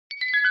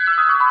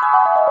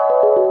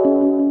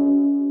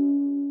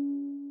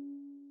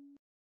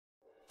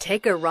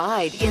Take a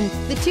ride in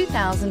the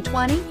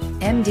 2020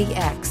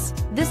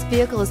 MDX. This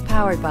vehicle is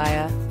powered by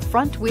a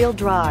front-wheel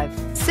drive,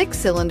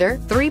 6-cylinder,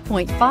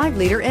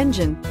 3.5-liter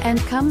engine, and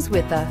comes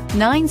with a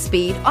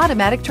 9-speed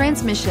automatic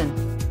transmission.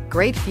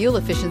 Great fuel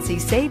efficiency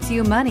saves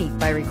you money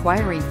by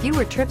requiring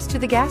fewer trips to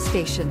the gas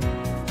station.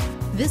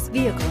 This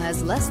vehicle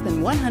has less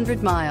than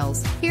 100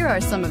 miles. Here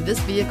are some of this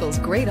vehicle's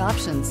great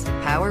options: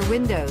 power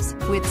windows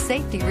with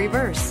safety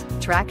reverse,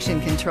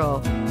 traction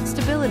control,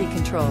 stability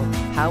control,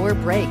 power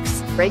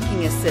brakes,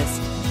 braking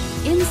assist.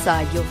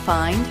 Inside you'll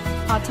find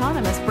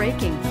autonomous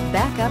braking,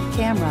 backup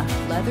camera,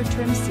 leather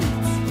trim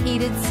seats,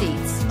 heated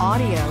seats,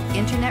 audio,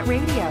 internet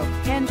radio,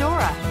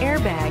 Pandora,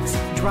 airbags,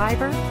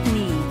 driver,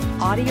 knee,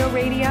 audio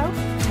radio,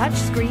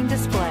 touchscreen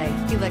display,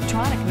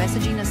 electronic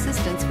messaging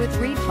assistance with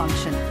read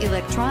function,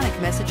 electronic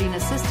messaging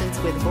assistance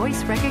with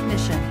voice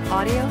recognition,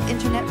 audio,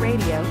 internet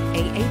radio,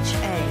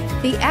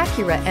 AHA. The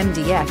Acura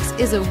MDX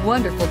is a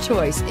wonderful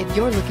choice if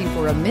you're looking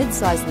for a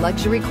mid-size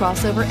luxury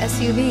crossover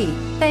SUV.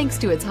 Thanks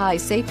to its high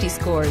safety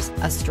scores,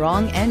 a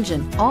strong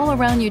engine,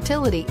 all-around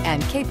utility,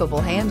 and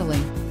capable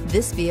handling,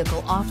 this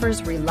vehicle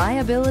offers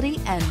reliability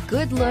and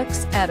good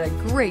looks at a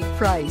great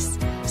price.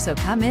 So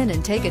come in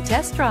and take a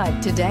test drive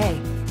today.